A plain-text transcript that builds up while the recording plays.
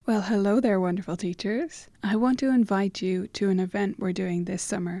Well, hello there, wonderful teachers. I want to invite you to an event we're doing this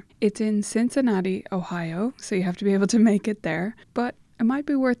summer. It's in Cincinnati, Ohio, so you have to be able to make it there, but it might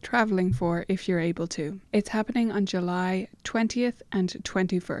be worth traveling for if you're able to. It's happening on July 20th and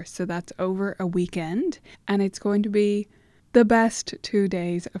 21st, so that's over a weekend, and it's going to be the best 2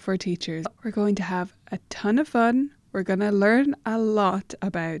 days for teachers. We're going to have a ton of fun. We're going to learn a lot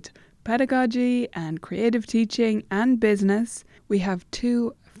about pedagogy and creative teaching and business. We have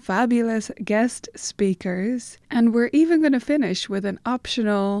 2 fabulous guest speakers, and we're even going to finish with an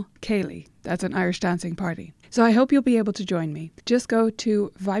optional Ceilidh. That's an Irish dancing party. So I hope you'll be able to join me. Just go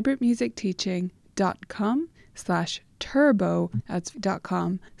to vibrantmusicteaching.com/turbo. That's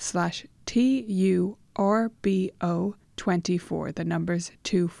 .com/TURBO24. The number's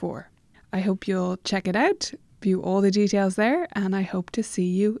 24. I hope you'll check it out, view all the details there, and I hope to see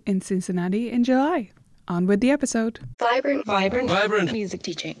you in Cincinnati in July. On with the episode. Vibrant music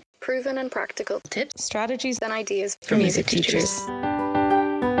teaching. Proven and practical tips, strategies, and ideas for music teachers.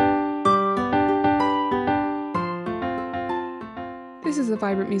 This is the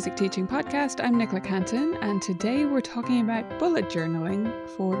Vibrant Music Teaching Podcast. I'm Nicola Canton, and today we're talking about bullet journaling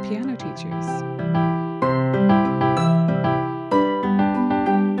for piano teachers.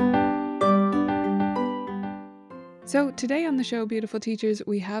 So today on the show, beautiful teachers,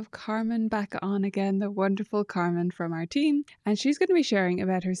 we have Carmen back on again, the wonderful Carmen from our team. And she's going to be sharing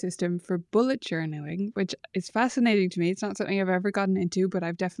about her system for bullet journaling, which is fascinating to me. It's not something I've ever gotten into, but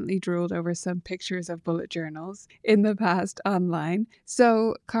I've definitely drooled over some pictures of bullet journals in the past online.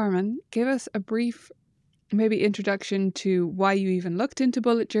 So Carmen, give us a brief maybe introduction to why you even looked into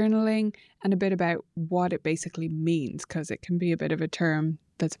bullet journaling and a bit about what it basically means, because it can be a bit of a term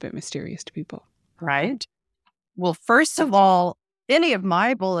that's a bit mysterious to people. Right. Well, first of all, any of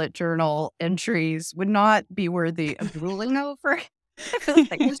my bullet journal entries would not be worthy of drooling over. I feel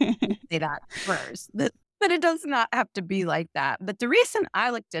like I should say that first, but it does not have to be like that. But the reason I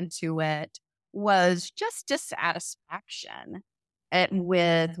looked into it was just dissatisfaction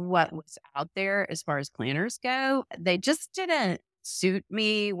with what was out there as far as planners go. They just didn't suit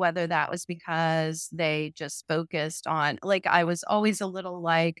me, whether that was because they just focused on, like, I was always a little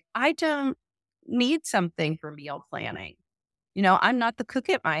like, I don't need something for meal planning. I'm not the cook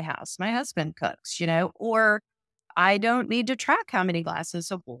at my house. My husband cooks, or I don't need to track how many glasses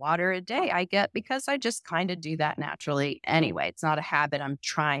of water a day I get because I just kind of do that naturally anyway. It's not a habit I'm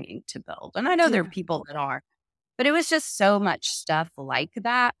trying to build. And I know there are people that are, but it was just so much stuff like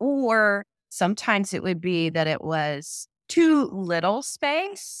that. Or sometimes it would be that it was too little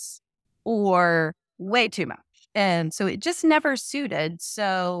space or way too much. And so it just never suited.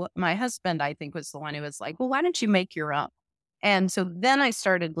 So my husband, I think, was the one who was like, well, why don't you make your own? And so then I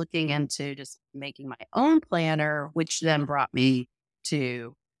started looking into just making my own planner, which then brought me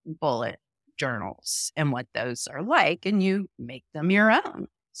to bullet journals and what those are like. And you make them your own.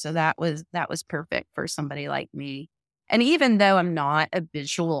 So that was perfect for somebody like me. And even though I'm not a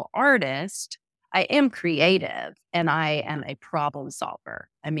visual artist, I am creative and I am a problem solver.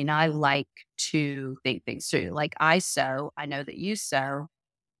 I mean, I like to think things through. Like I sew, I know that you sew.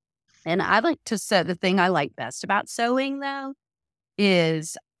 And I like to sew. The thing I like best about sewing, though,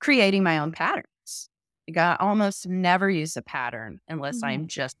 is creating my own patterns. Like I almost never use a pattern unless I'm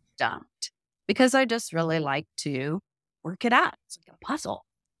just stumped, because I just really like to work it out. It's like a puzzle,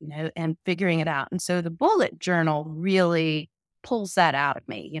 and figuring it out. And so the bullet journal really pulls that out of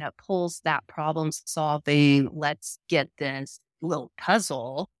me, pulls that problem solving. Let's get this little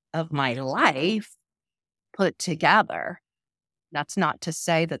puzzle of my life put together. That's not to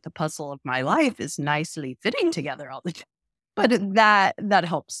say that the puzzle of my life is nicely fitting together all the time, but that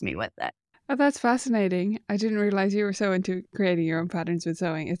helps me with it. Oh, that's fascinating. I didn't realize you were so into creating your own patterns with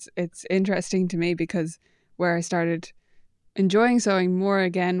sewing. It's interesting to me because where I started enjoying sewing more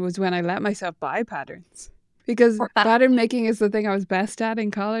again was when I let myself buy patterns. Because pattern making is the thing I was best at in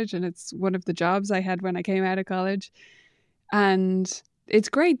college, and it's one of the jobs I had when I came out of college. And it's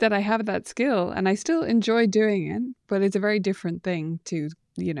great that I have that skill, and I still enjoy doing it, but it's a very different thing to,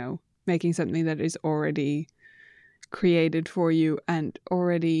 making something that is already created for you and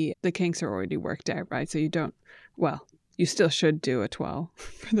already, the kinks are already worked out, right? So you still should do a twirl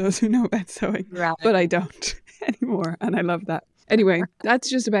for those who know about sewing, but I don't anymore, and I love that. Anyway,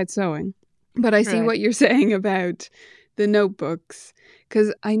 that's just about sewing. But I see what you're saying about the notebooks,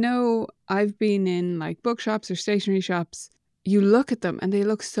 because I know I've been in like bookshops or stationery shops. You look at them and they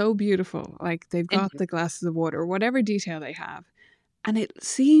look so beautiful. Like they've got the glasses of water or whatever detail they have. And it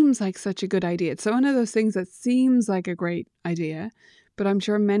seems like such a good idea. It's one of those things that seems like a great idea, but I'm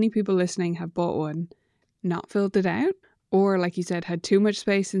sure many people listening have bought one, not filled it out, or like you said, had too much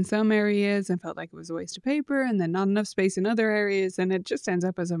space in some areas and felt like it was a waste of paper, and then not enough space in other areas, and it just ends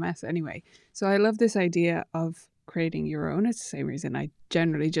up as a mess anyway. So I love this idea of creating your own. It's the same reason I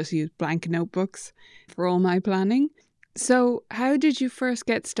generally just use blank notebooks for all my planning. So how did you first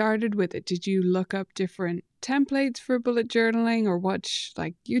get started with it? Did you look up different templates for bullet journaling or watch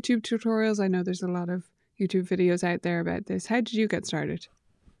like YouTube tutorials? I know there's a lot of YouTube videos out there about this. How did you get started?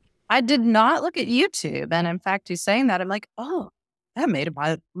 I did not look at YouTube. And in fact, you saying that, I'm like, oh, that made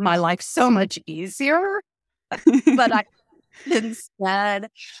my life so much easier. But I instead,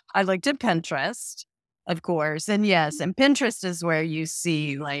 I looked at Pinterest, of course. And yes, and Pinterest is where you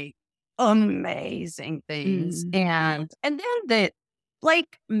see like amazing things. And then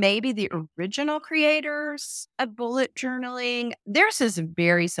like maybe the original creators of bullet journaling, theirs is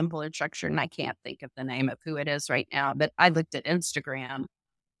very simple and structured. And I can't think of the name of who it is right now, but I looked at Instagram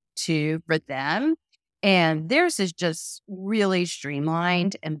too for them. And theirs is just really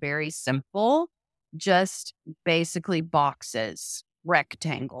streamlined and very simple, just basically boxes,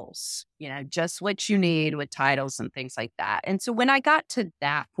 rectangles, just what you need with titles and things like that. And so when I got to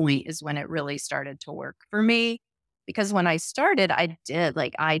that point is when it really started to work for me. Because when I started, I did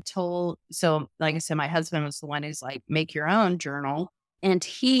like I said, my husband was the one who's like, make your own journal. And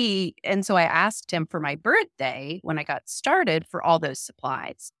so I asked him for my birthday when I got started for all those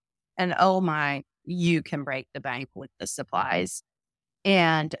supplies. And oh my, you can break the bank with the supplies.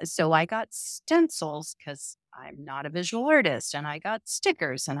 And so I got stencils because I'm not a visual artist, and I got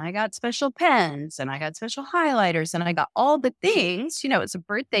stickers, and I got special pens, and I got special highlighters, and I got all the things. It's a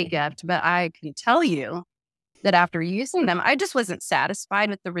birthday gift, but I can tell you that after using them, I just wasn't satisfied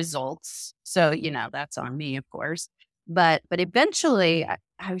with the results. So, that's on me, of course. But eventually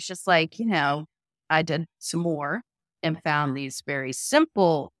I was just like, I did some more and found these very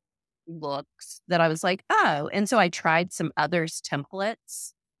simple looks that I was like, oh. And so I tried some others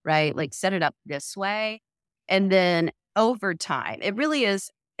templates, right? Like set it up this way. And then over time, it really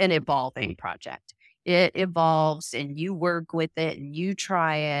is an evolving project. It evolves and you work with it and you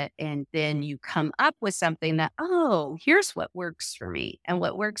try it. And then you come up with something that, oh, here's what works for me. And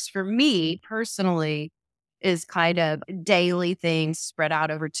what works for me personally is kind of daily things spread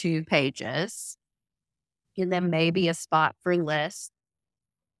out over 2 pages. And then maybe a spot for lists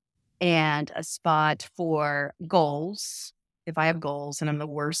and a spot for goals. If I have goals, and I'm the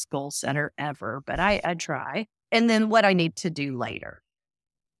worst goal setter ever, but I try. And then what I need to do later.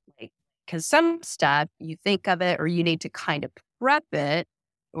 Because some stuff you think of it or you need to kind of prep it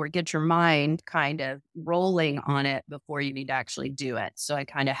or get your mind kind of rolling on it before you need to actually do it. So I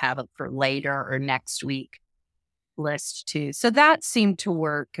kind of have it for later or next week list too. So that seemed to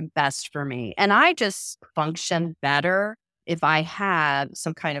work best for me. And I just function better if I have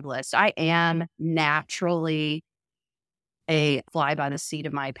some kind of list. I am naturally a fly by the seat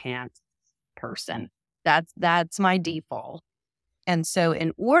of my pants person. That's my default. And so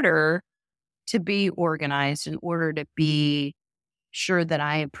in order to be organized, in order to be sure that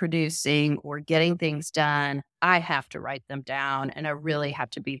I am producing or getting things done, I have to write them down, and I really have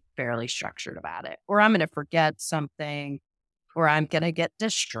to be fairly structured about it, or I'm going to forget something, or I'm going to get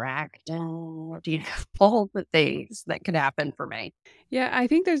distracted, all the things that could happen for me. Yeah, I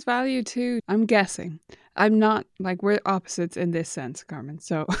think there's value too. I'm guessing. I'm not like we're opposites in this sense, Carmen.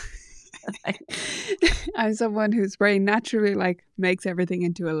 So I'm someone whose brain naturally like makes everything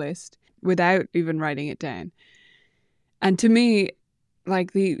into a list without even writing it down. And to me,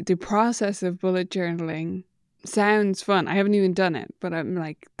 like the process of bullet journaling sounds fun. I haven't even done it, but I'm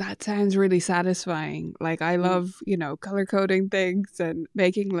like, that sounds really satisfying. Like I love, color coding things and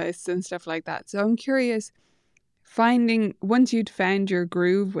making lists and stuff like that. So I'm curious, once you'd found your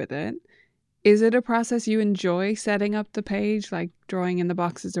groove with it, is it a process you enjoy setting up the page, like drawing in the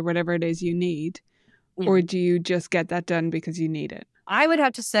boxes or whatever it is you need? Or do you just get that done because you need it? I would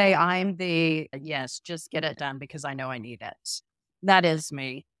have to say I'm yes, just get it done because I know I need it. That is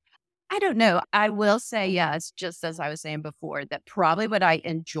me. I don't know. I will say, yes, just as I was saying before, that probably what I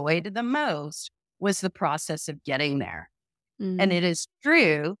enjoyed the most was the process of getting there. And it is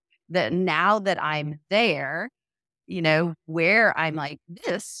true that now that I'm there, where I'm like,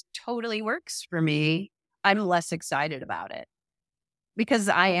 this totally works for me, I'm less excited about it. Because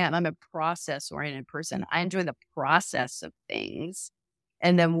I'm a process-oriented person. I enjoy the process of things.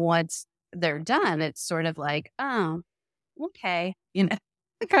 And then once they're done, it's sort of like, oh, okay.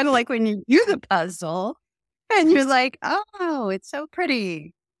 Kind of like when you do the puzzle and you're like, oh, it's so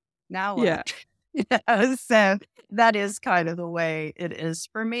pretty. Now what? Yeah. So that is kind of the way it is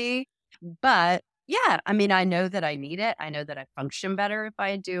for me. But, yeah, I mean, I know that I need it. I know that I function better if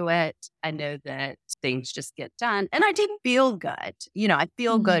I do it. I know that things just get done. And I didn't feel good. I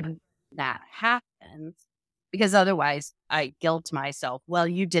feel Mm. good when that happens because otherwise I guilt myself. Well,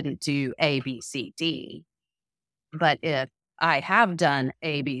 you didn't do A, B, C, D. But if I have done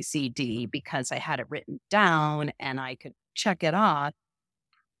A, B, C, D because I had it written down and I could check it off,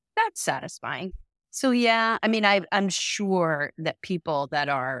 that's satisfying. So, yeah, I mean, I'm sure that people that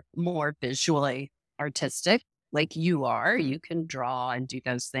are more visually artistic, like you are, you can draw and do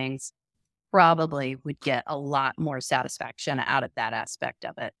those things, probably would get a lot more satisfaction out of that aspect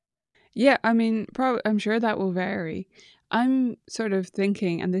of it. Yeah, I mean, probably I'm sure that will vary. I'm sort of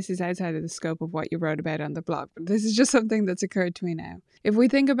thinking, and this is outside of the scope of what you wrote about on the blog, but this is just something that's occurred to me now. If we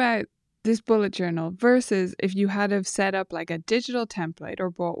think about this bullet journal versus if you had have set up like a digital template or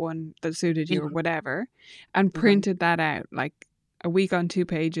bought one that suited you or Mhm, whatever and mhm, printed that out like a week on 2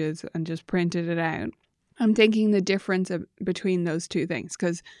 pages and just printed it out, I'm thinking the difference between those two things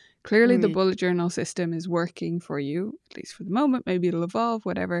because clearly the mm, bullet journal system is working for you, at least for the moment. Maybe it'll evolve,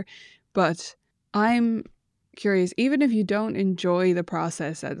 whatever. But I'm curious, even if you don't enjoy the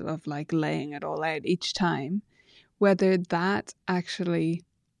process of like laying it all out each time, whether that actually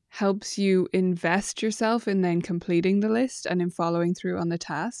helps you invest yourself in then completing the list and in following through on the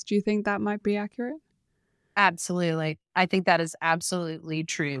task. Do you think that might be accurate? absolutely. I think that is absolutely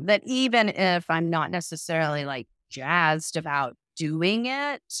true. That even if I'm not necessarily like jazzed about doing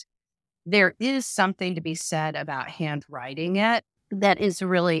it, there is something to be said about handwriting it that is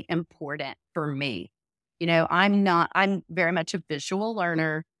really important for me. I'm very much a visual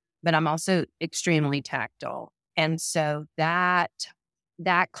learner, but I'm also extremely tactile. And so that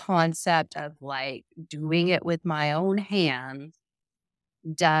concept of like doing it with my own hands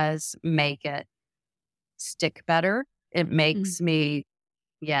does make it stick better. It Mm. makes me,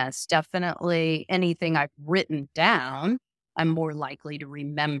 yes, definitely anything I've written down, I'm more likely to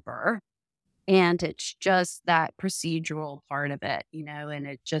remember. And it's just that procedural part of it, and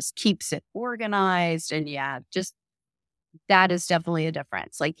it just keeps it organized. And yeah, just that is definitely a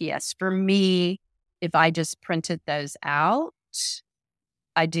difference. Like, yes, for me, if I just printed those out,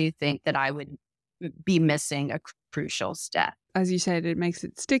 I do think that I would be missing a crucial step. As you said, it makes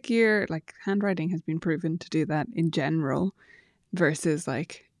it stickier. Like handwriting has been proven to do that in general versus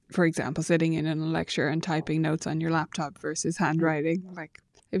like, for example, sitting in a lecture and typing notes on your laptop versus handwriting. Like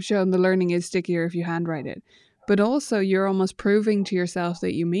they've shown the learning is stickier if you handwrite it. But also you're almost proving to yourself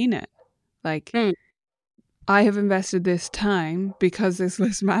that you mean it. Like Mm, I have invested this time because this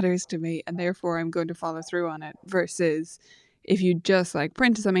list matters to me and therefore I'm going to follow through on it versus if you just like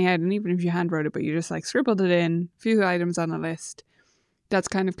printed something out and even if you handwrote it but you just like scribbled it in, few items on a list, that's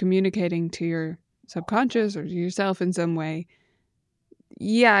kind of communicating to your subconscious or to yourself in some way.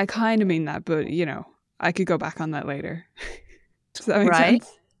 Yeah, I kind of mean that, but I could go back on that later. Does that make right?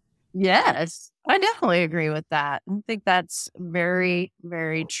 sense? Yes, I definitely agree with that. I think that's very,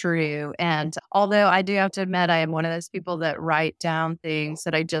 very true. And although I do have to admit, I am one of those people that write down things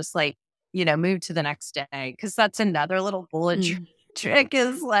that I just like, move to the next day. Cause that's another little bullet Mm. trick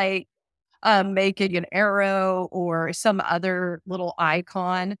is like making an arrow or some other little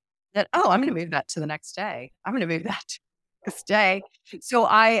icon that, oh, I'm going to move that to the next day. I'm going to move that to the next day. So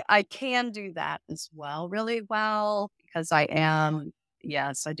I can do that as well really well because I am.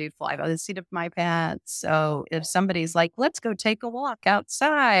 Yes, I do fly by the seat of my pants. So if somebody's like, let's go take a walk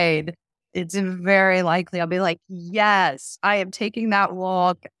outside, it's very likely I'll be like, yes, I am taking that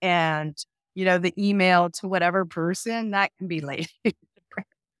walk. And, the email to whatever person that can be late.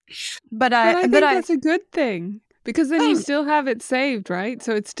 but But I, I but think I, that's a good thing because then you oh, still have it saved, right?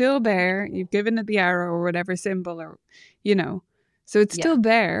 So it's still there. You've given it the arrow or whatever symbol or, you know, so it's yeah. still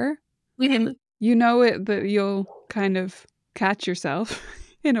there. Mhm. You know it that you'll kind of catch yourself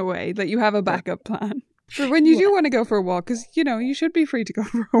in a way that you have a backup plan for when you Yeah, do want to go for a walk because, you should be free to go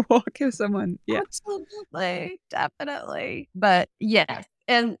for a walk if someone, yeah. absolutely, definitely. But yeah,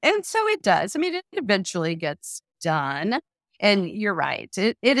 and so it does. I mean, it eventually gets done. And you're right.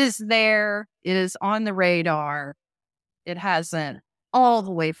 It is there. It is on the radar. It hasn't all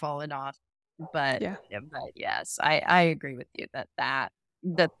the way fallen off. But Yeah. yeah, but yes, I agree with you that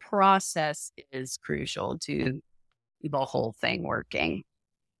the process is crucial to the whole thing working.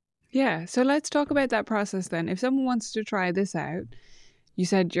 Yeah. So let's talk about that process then. If someone wants to try this out, you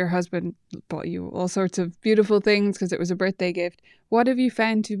said your husband bought you all sorts of beautiful things because it was a birthday gift. What have you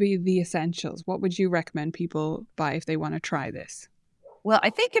found to be the essentials? What would you recommend people buy if they want to try this? Well, I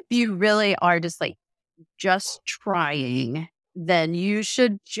think if you really are just trying, then you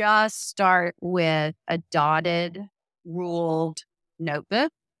should just start with a dotted, ruled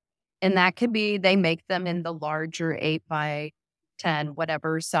notebook And that could be, they make them in the larger 8x10,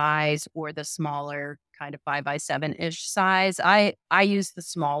 whatever size, or the smaller kind of 5x7-ish size. I use the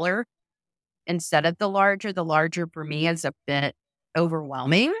smaller instead of the larger. The larger for me is a bit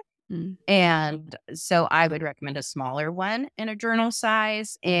overwhelming. Mm. And so I would recommend a smaller one in a journal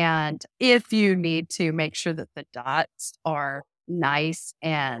size. And if you need to, make sure that the dots are nice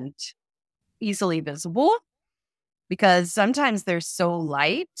and easily visible, because sometimes they're so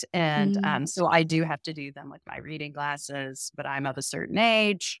light. And so I do have to do them with my reading glasses, but I'm of a certain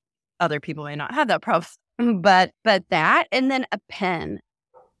age. Other people may not have that problem, but that, and then a pen.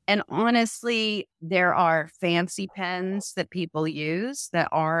 And honestly, there are fancy pens that people use that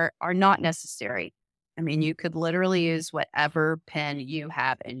are not necessary. I mean, you could literally use whatever pen you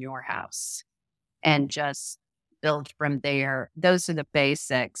have in your house and just build from there. Those are the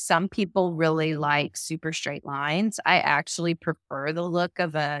basics. Some people really like super straight lines. I actually prefer the look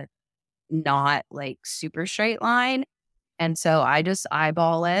of a not like super straight line. And so I just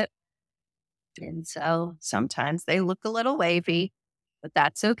eyeball it. And so sometimes they look a little wavy, but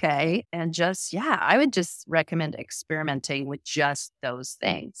that's okay. And just, yeah, I would just recommend experimenting with just those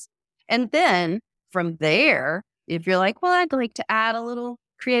things. And then from there, if you're like, well, I'd like to add a little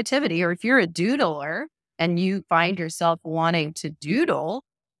creativity, or if you're a doodler and you find yourself wanting to doodle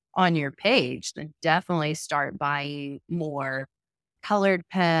on your page, then definitely start buying more colored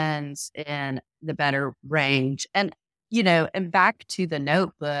pens in the better range. And, you know, and back to the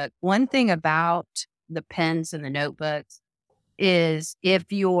notebook, one thing about the pens and the notebooks is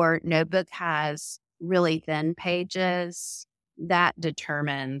if your notebook has really thin pages, that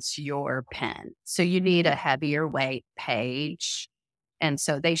determines your pen. So you need a heavier weight page. And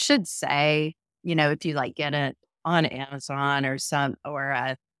so they should say, you know, if you like get it on Amazon or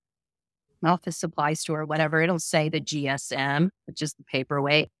a office supply store or whatever, it'll say the GSM, which is the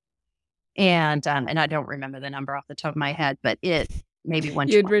paperweight. And I don't remember the number off the top of my head, but it maybe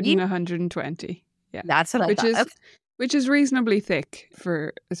 120. You'd written 120. Yeah. That's what I thought. Which is reasonably thick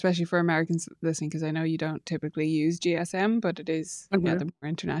especially for Americans listening, because I know you don't typically use GSM, but it is the more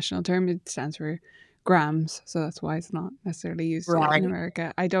international term. It stands for grams, so that's why it's not necessarily used in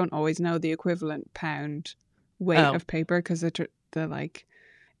America. I don't always know the equivalent pound weight of paper, because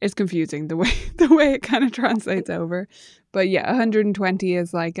it's confusing the way it kind of translates over. But yeah, 120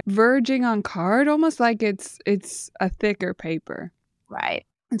 is like verging on card, almost like it's a thicker paper. Right.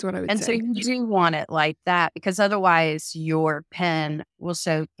 That's what I would say. And so you do want it like that, because otherwise your pen will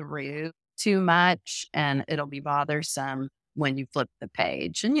show through too much and it'll be bothersome when you flip the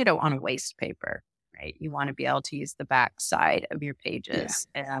page. And you don't want to waste paper, right? You want to be able to use the back side of your pages.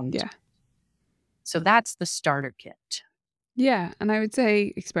 And so that's the starter kit. Yeah. And I would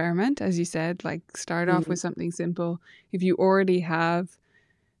say experiment, as you said, like start off with something simple. If you already have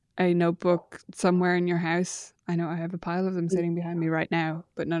a notebook somewhere in your house, I know I have a pile of them sitting behind me right now,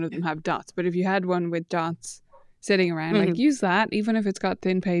 but none of them have dots. But if you had one with dots sitting around, like use that, even if it's got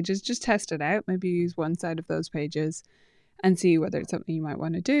thin pages, just test it out. Maybe use one side of those pages and see whether it's something you might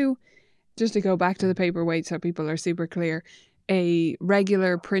want to do. Just to go back to the paperweight so people are super clear, a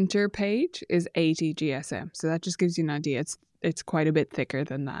regular printer page is 80 GSM. So that just gives you an idea. It's quite a bit thicker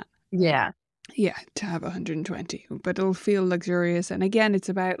than that. Yeah. Yeah, to have 120, but it'll feel luxurious. And again, it's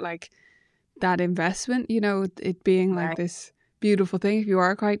about like that investment, you know, it being like this beautiful thing. If you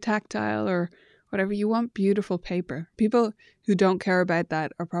are quite tactile or whatever, you want beautiful paper. People who don't care about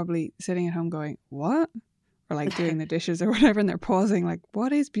that are probably sitting at home going, what? Or like doing the dishes or whatever, and they're pausing like,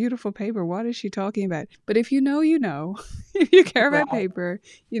 what is beautiful paper? What is she talking about? But if you know, you know. If you care about paper,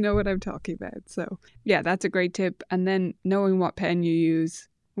 you know what I'm talking about. So yeah, that's a great tip. And then knowing what pen you use,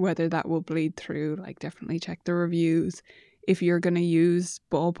 whether that will bleed through, like definitely check the reviews. If you're going to use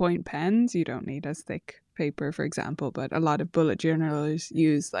ballpoint pens, you don't need as thick paper, for example, but a lot of bullet journalers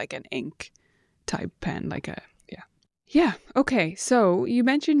use like an ink type pen, like a, yeah. Okay, so you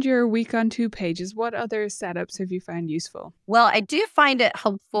mentioned your week on 2 pages. What other setups have you found useful? Well, I do find it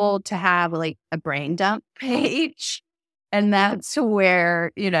helpful to have like a brain dump page. And that's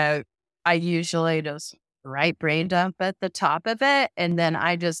where, you know, I usually just write brain dump at the top of it. And then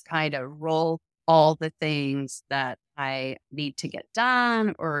I just kind of roll all the things that I need to get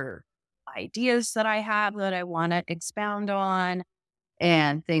done or ideas that I have that I want to expound on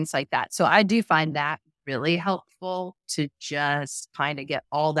and things like that. So I do find that really helpful to just kind of get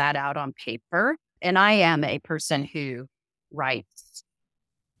all that out on paper. And I am a person who writes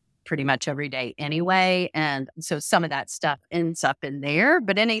pretty much every day anyway. And so some of that stuff ends up in there,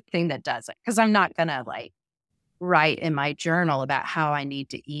 but anything that doesn't, because I'm not going to like write in my journal about how I need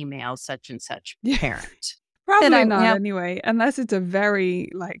to email such and such parent. Probably not anyway, unless it's a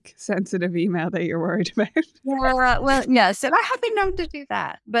very like sensitive email that you're worried about. Well, yes, and I have been known to do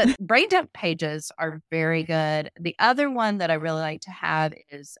that. But brain dump pages are very good. The other one that I really like to have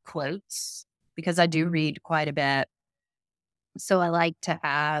is quotes, because I do read quite a bit. So I like to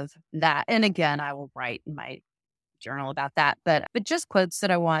have that. And again, I will write in my journal about that. But just quotes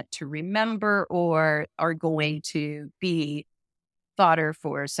that I want to remember or are going to be fodder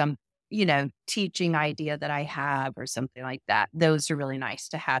for some, teaching idea that I have or something like that. Those are really nice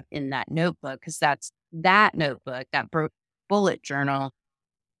to have in that notebook, because that notebook, that bullet journal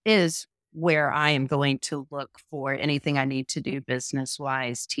is where I am going to look for anything I need to do business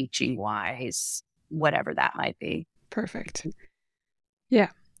wise, teaching wise, whatever that might be. Perfect. Yeah.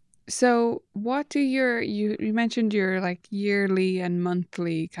 So what do you mentioned your like yearly and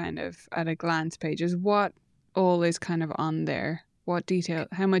monthly kind of at a glance pages. What all is kind of on there?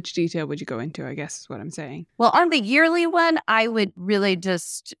 How much detail would you go into, I guess is what I'm saying. Well, on the yearly one, I would really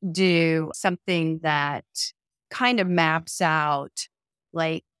just do something that kind of maps out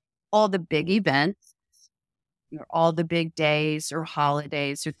like all the big events or all the big days or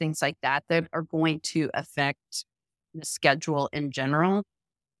holidays or things like that are going to affect the schedule in general.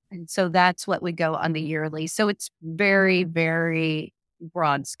 And so that's what would go on the yearly. So it's very, very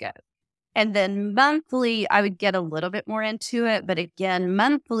broad scope. And then monthly, I would get a little bit more into it. But again,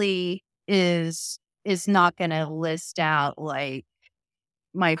 monthly is not going to list out like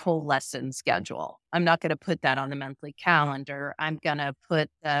my whole lesson schedule. I'm not going to put that on the monthly calendar. I'm going to put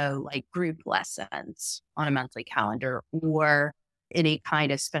like group lessons on a monthly calendar, or any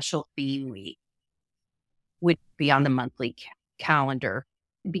kind of special theme week would be on the monthly calendar,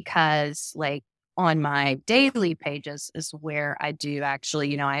 because like on my daily pages is where I do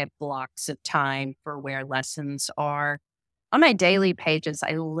actually, I have blocks of time for where lessons are. On my daily pages,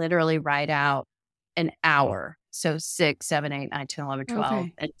 I literally write out an hour. So 6, 7, 8, 9, 10, 11, 12,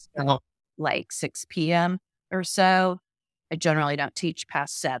 Okay. until like 6 p.m. or so. I generally don't teach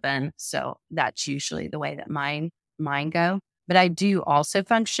past 7. So that's usually the way that mine go. But I do also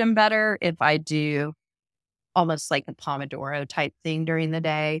function better if I do almost like a Pomodoro type thing during the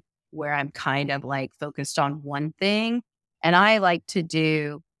day, where I'm kind of like focused on one thing. And I like to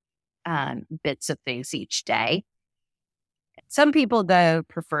do bits of things each day. Some people, though,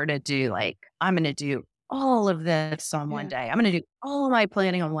 prefer to do like, I'm going to do all of this on one day. I'm going to do all my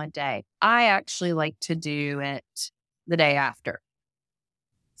planning on one day. I actually like to do it the day after.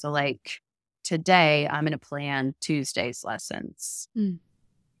 So like today, I'm going to plan Tuesday's lessons.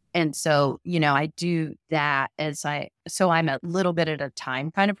 And so, I do that so I'm a little bit at a time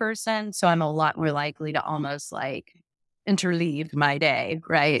kind of person. So I'm a lot more likely to almost like interleave my day,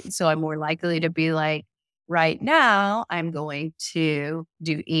 right? So I'm more likely to be like, right now I'm going to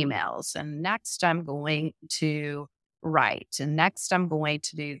do emails, and next I'm going to write, and next I'm going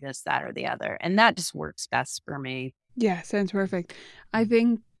to do this, that, or the other. And that just works best for me. Yeah, sounds perfect. I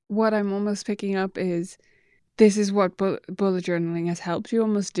think what I'm almost picking up is this is what bullet journaling has helped you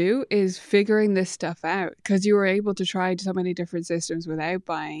almost do, is figuring this stuff out, because you were able to try so many different systems without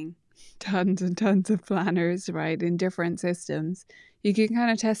buying tons and tons of planners, right, in different systems. You can kind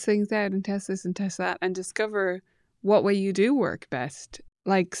of test things out and test this and test that and discover what way you do work best.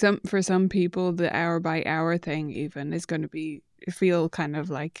 Like for some people, the hour by hour thing even is going to feel kind of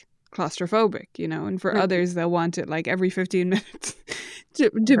like claustrophobic, and for others, they'll want it like every 15 minutes to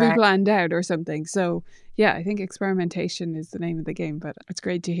be planned out or something. So yeah, I think experimentation is the name of the game, but it's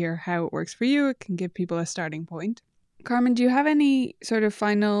great to hear how it works for you. It can give people a starting point. Carmen, do you have any sort of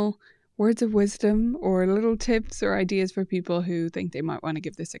final words of wisdom or little tips or ideas for people who think they might want to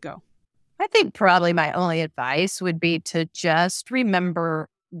give this a go? I think probably my only advice would be to just remember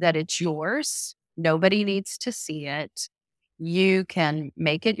that it's yours. Nobody needs to see it. You can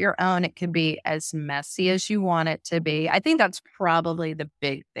make it your own. It can be as messy as you want it to be. I think that's probably the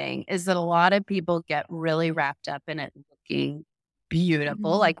big thing, is that a lot of people get really wrapped up in it looking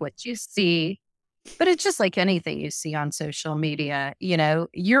beautiful, like what you see. But it's just like anything you see on social media.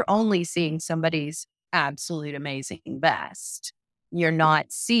 You're only seeing somebody's absolute amazing best. You're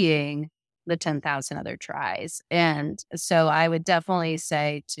not seeing the 10,000 other tries. And so I would definitely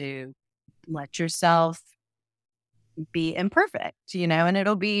say to let yourself be imperfect, and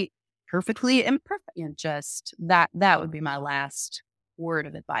it'll be perfectly imperfect. And just that would be my last word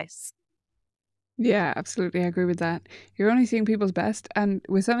of advice. Yeah, absolutely. I agree with that. You're only seeing people's best. And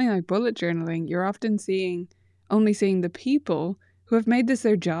with something like bullet journaling, you're often only seeing the people who have made this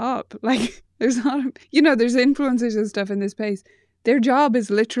their job. Like there's not, there's influencers and stuff in this space. Their job is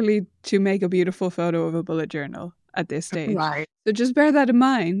literally to make a beautiful photo of a bullet journal at this stage. Right. So just bear that in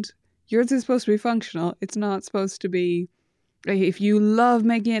mind. Yours is supposed to be functional. It's not supposed to be, like, if you love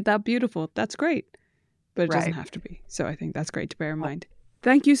making it that beautiful, that's great. But it doesn't have to be. So I think that's great to bear in mind.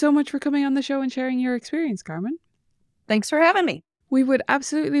 Thank you so much for coming on the show and sharing your experience, Carmen. Thanks for having me. We would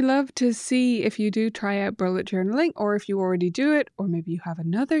absolutely love to see if you do try out bullet journaling, or if you already do it, or maybe you have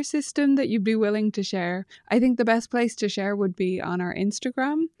another system that you'd be willing to share. I think the best place to share would be on our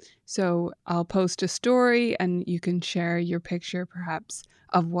Instagram. So I'll post a story and you can share your picture perhaps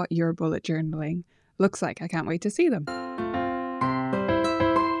of what your bullet journaling looks like. I can't wait to see them.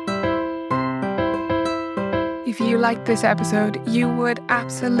 If you liked this episode, you would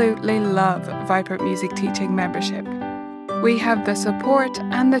absolutely love Vibrant Music Teaching membership. We have the support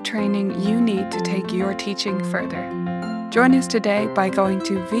and the training you need to take your teaching further. Join us today by going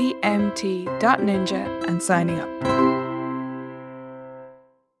to vmt.ninja and signing up.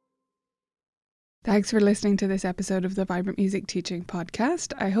 Thanks for listening to this episode of the Vibrant Music Teaching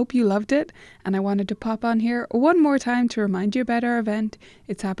podcast. I hope you loved it, and I wanted to pop on here one more time to remind you about our event.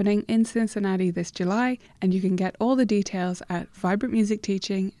 It's happening in Cincinnati this July, and you can get all the details at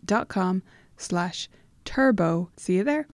vibrantmusicteaching.com/turbo. See you there.